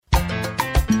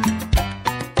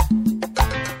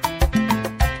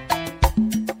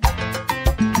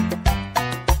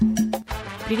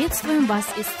Приветствуем вас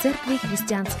из Церкви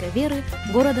Христианской Веры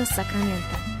города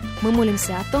Сакраменто. Мы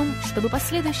молимся о том, чтобы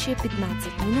последующие 15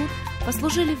 минут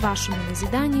послужили вашему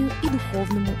назиданию и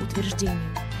духовному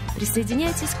утверждению.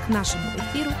 Присоединяйтесь к нашему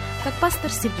эфиру, как пастор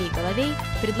Сергей Головей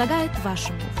предлагает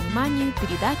вашему вниманию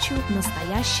передачу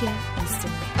 «Настоящая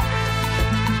истина».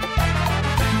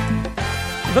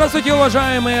 Здравствуйте,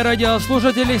 уважаемые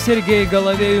радиослушатели! Сергей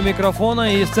Головей у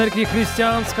микрофона. Из Церкви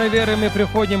Христианской Веры мы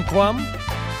приходим к вам.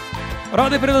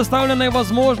 Рады предоставленной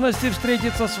возможности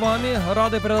встретиться с вами,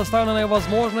 рады предоставленной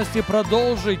возможности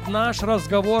продолжить наш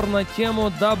разговор на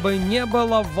тему «Дабы не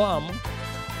было вам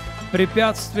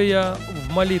препятствия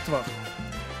в молитвах».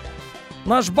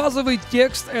 Наш базовый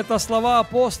текст – это слова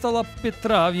апостола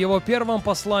Петра в его первом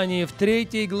послании в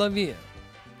 3 главе.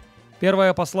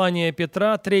 Первое послание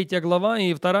Петра, 3 глава,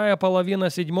 и вторая половина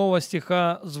 7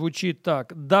 стиха звучит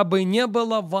так: «Дабы не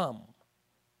было вам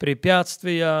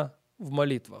препятствия в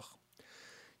молитвах».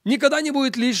 Никогда не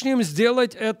будет лишним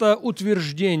сделать это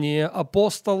утверждение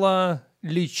апостола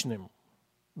личным.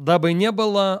 «Дабы не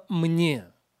было мне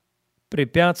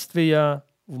препятствия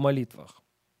в молитвах».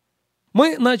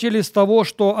 Мы начали с того,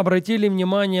 что обратили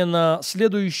внимание на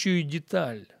следующую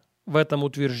деталь в этом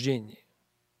утверждении.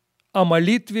 О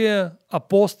молитве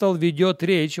апостол ведет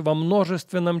речь во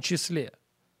множественном числе,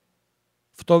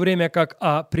 в то время как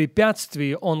о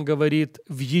препятствии он говорит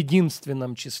в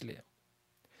единственном числе.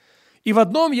 И в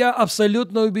одном я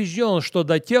абсолютно убежден, что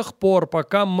до тех пор,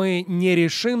 пока мы не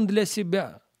решим для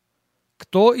себя,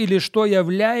 кто или что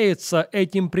является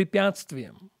этим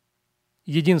препятствием,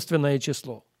 единственное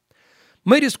число,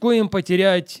 мы рискуем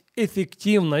потерять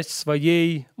эффективность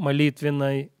своей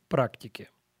молитвенной практики.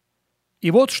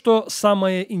 И вот что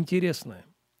самое интересное.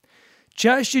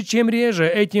 Чаще, чем реже,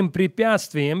 этим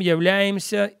препятствием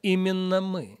являемся именно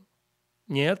мы.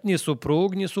 Нет, ни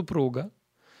супруг, ни супруга.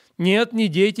 Нет, ни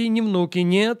дети, ни внуки.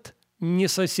 Нет, ни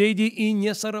соседи и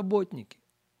не соработники.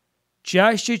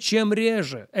 Чаще, чем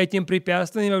реже, этим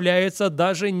препятствием является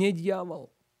даже не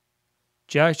дьявол.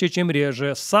 Чаще, чем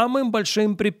реже, самым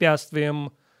большим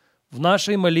препятствием в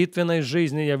нашей молитвенной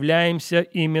жизни являемся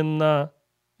именно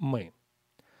мы.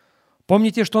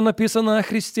 Помните, что написано о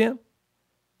Христе?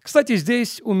 Кстати,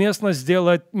 здесь уместно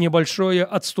сделать небольшое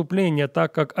отступление,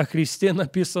 так как о Христе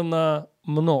написано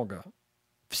много.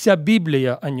 Вся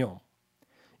Библия о нем.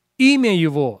 Имя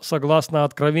его, согласно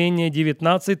Откровению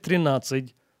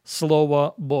 19:13,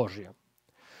 Слово Божье.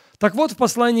 Так вот, в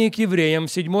послании к евреям, в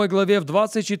 7 главе, в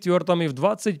 24 и в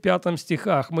 25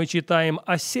 стихах мы читаем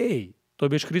о сей, то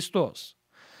бишь Христос,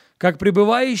 как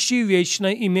пребывающий вечно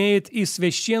имеет и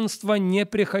священство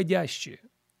неприходящее,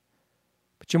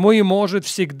 почему и может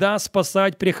всегда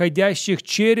спасать приходящих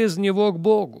через него к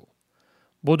Богу,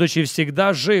 будучи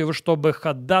всегда жив, чтобы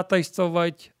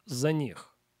ходатайствовать за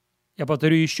них. Я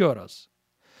повторю еще раз.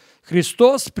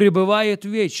 Христос пребывает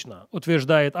вечно,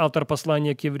 утверждает автор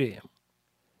послания к евреям.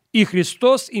 И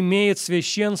Христос имеет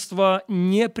священство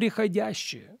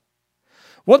неприходящее.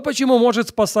 Вот почему может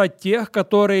спасать тех,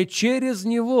 которые через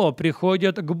Него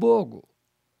приходят к Богу,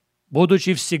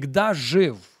 будучи всегда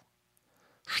жив,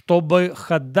 чтобы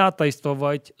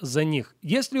ходатайствовать за них.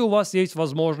 Если у вас есть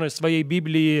возможность в своей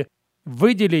Библии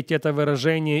выделить это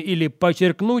выражение или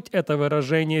подчеркнуть это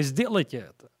выражение, сделайте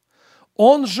это.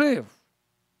 Он жив.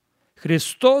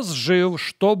 Христос жив,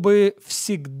 чтобы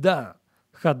всегда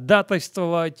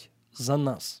ходатайствовать за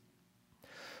нас.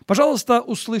 Пожалуйста,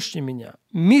 услышьте меня.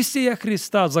 Миссия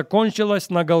Христа закончилась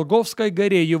на Голгофской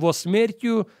горе Его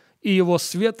смертью и Его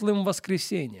светлым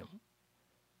воскресением.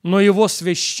 Но Его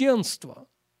священство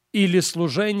или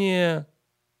служение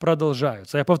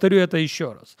продолжаются. Я повторю это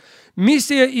еще раз.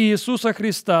 Миссия Иисуса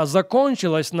Христа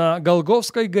закончилась на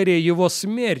Голгофской горе Его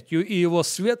смертью и Его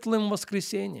светлым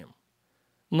воскресением.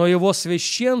 Но Его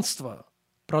священство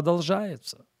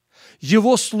продолжается.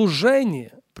 Его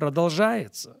служение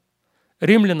продолжается.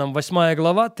 Римлянам 8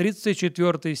 глава,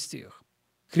 34 стих.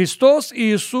 Христос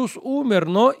Иисус умер,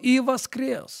 но и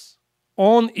воскрес.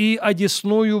 Он и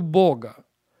одесную Бога.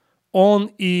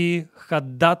 Он и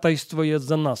ходатайствует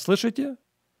за нас. Слышите?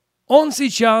 Он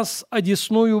сейчас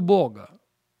одесную Бога,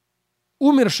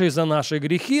 умерший за наши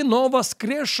грехи, но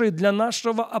воскресший для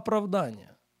нашего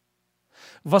оправдания.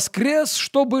 Воскрес,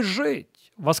 чтобы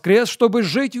жить. Воскрес, чтобы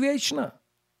жить вечно.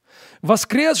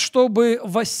 Воскрес, чтобы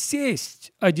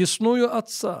воссесть одесную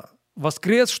Отца.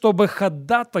 Воскрес, чтобы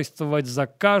ходатайствовать за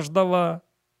каждого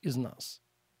из нас.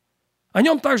 О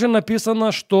нем также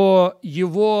написано, что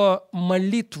его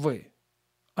молитвы,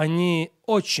 они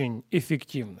очень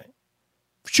эффективны.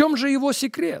 В чем же его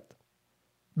секрет?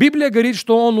 Библия говорит,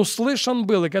 что он услышан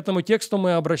был, и к этому тексту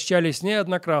мы обращались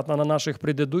неоднократно на наших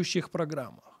предыдущих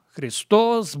программах.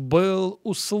 Христос был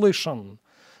услышан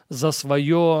за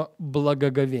свое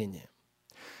благоговение.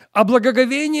 А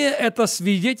благоговение – это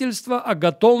свидетельство о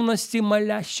готовности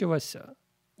молящегося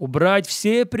убрать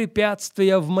все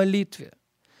препятствия в молитве,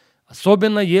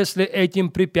 особенно если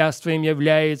этим препятствием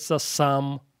является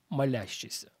сам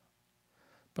молящийся.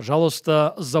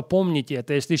 Пожалуйста, запомните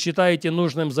это. Если считаете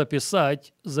нужным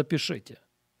записать, запишите.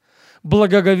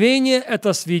 Благоговение –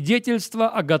 это свидетельство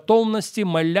о готовности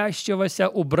молящегося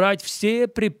убрать все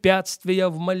препятствия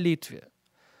в молитве,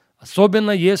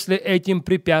 особенно если этим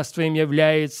препятствием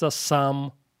является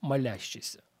сам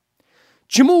молящийся.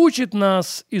 Чему учит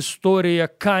нас история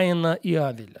Каина и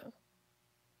Авеля?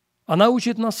 Она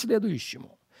учит нас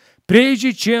следующему.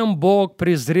 Прежде чем Бог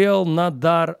презрел на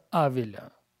дар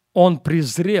Авеля, Он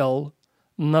презрел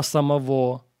на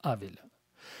самого Авеля.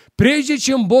 Прежде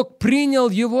чем Бог принял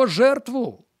его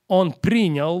жертву, Он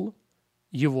принял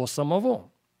его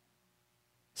самого.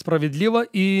 Справедливо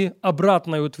и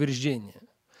обратное утверждение.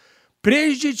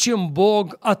 Прежде чем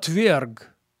Бог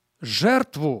отверг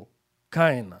жертву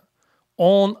Каина,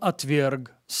 Он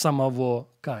отверг самого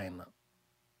Каина.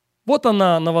 Вот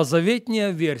она,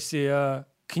 новозаветная версия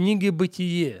книги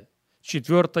 «Бытие»,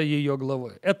 4 ее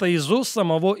главы. Это из уст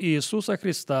самого Иисуса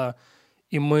Христа,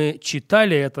 и мы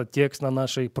читали этот текст на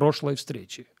нашей прошлой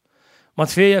встрече.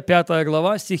 Матфея, 5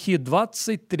 глава, стихи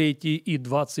 23 и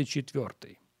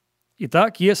 24.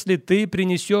 «Итак, если ты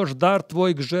принесешь дар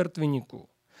твой к жертвеннику,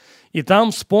 и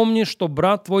там вспомнишь, что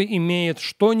брат твой имеет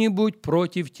что-нибудь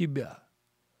против тебя».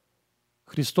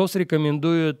 Христос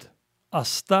рекомендует: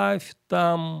 оставь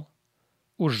там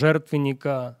у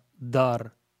жертвенника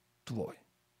дар твой.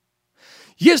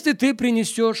 Если ты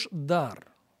принесешь дар,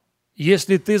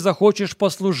 если ты захочешь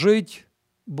послужить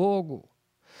Богу,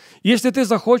 если ты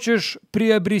захочешь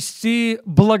приобрести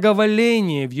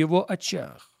благоволение в Его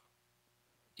очах,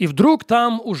 и вдруг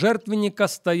там у жертвенника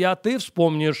стоят, ты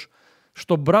вспомнишь,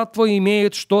 что брат твой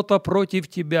имеет что-то против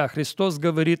тебя, Христос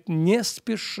говорит: не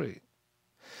спеши.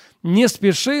 Не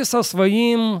спеши со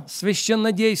своим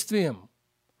священнодействием.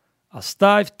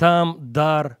 Оставь там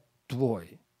дар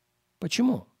твой.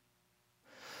 Почему?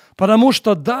 Потому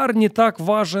что дар не так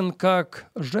важен,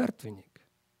 как жертвенник.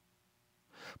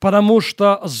 Потому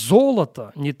что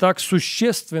золото не так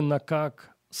существенно,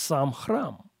 как сам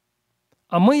храм.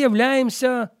 А мы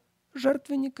являемся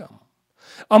жертвенником.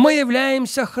 А мы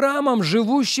являемся храмом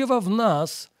живущего в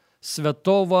нас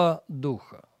Святого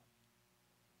Духа.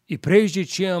 И прежде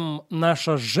чем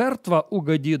наша жертва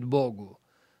угодит Богу,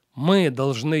 мы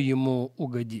должны Ему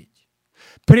угодить.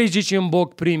 Прежде чем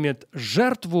Бог примет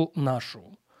жертву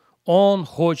нашу, Он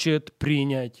хочет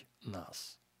принять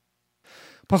нас.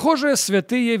 Похоже,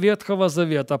 святые Ветхого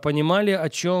Завета понимали, о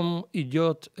чем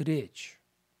идет речь.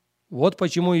 Вот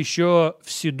почему еще в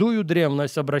седую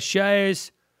древность,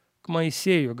 обращаясь к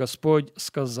Моисею, Господь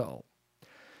сказал.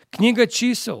 Книга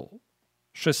Чисел,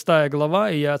 6 глава,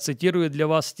 и я цитирую для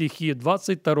вас стихи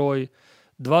 22,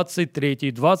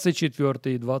 23,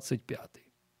 24 и 25.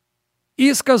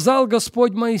 «И сказал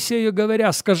Господь Моисею,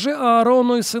 говоря: скажи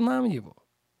Аарону и сынам его,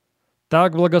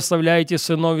 так благословляйте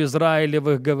сынов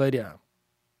Израилевых, говоря: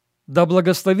 да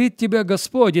благословит тебя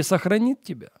Господь и сохранит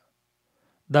тебя,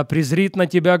 да презрит на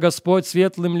тебя Господь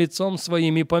светлым лицом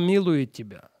своим и помилует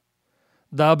тебя,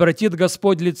 да обратит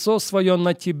Господь лицо свое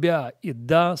на тебя и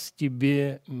даст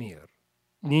тебе мир».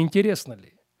 Не интересно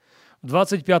ли? В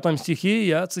 25 стихе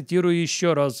я цитирую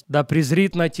еще раз: «Да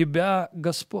презрит на тебя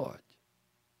Господь».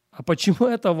 А почему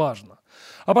это важно?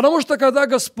 А потому что когда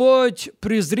Господь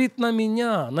презрит на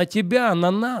меня, на тебя, на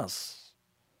нас,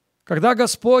 когда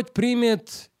Господь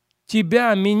примет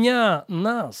тебя, меня,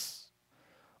 нас,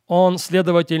 Он,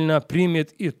 следовательно,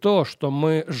 примет и то, что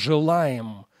мы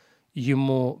желаем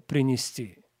Ему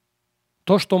принести.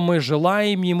 То, что мы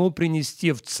желаем Ему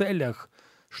принести в целях,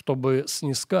 чтобы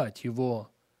снискать Его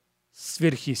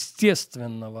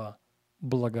сверхъестественного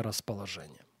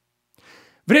благорасположения.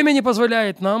 Время не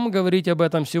позволяет нам говорить об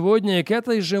этом сегодня, и к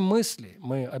этой же мысли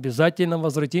мы обязательно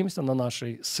возвратимся на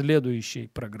нашей следующей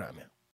программе.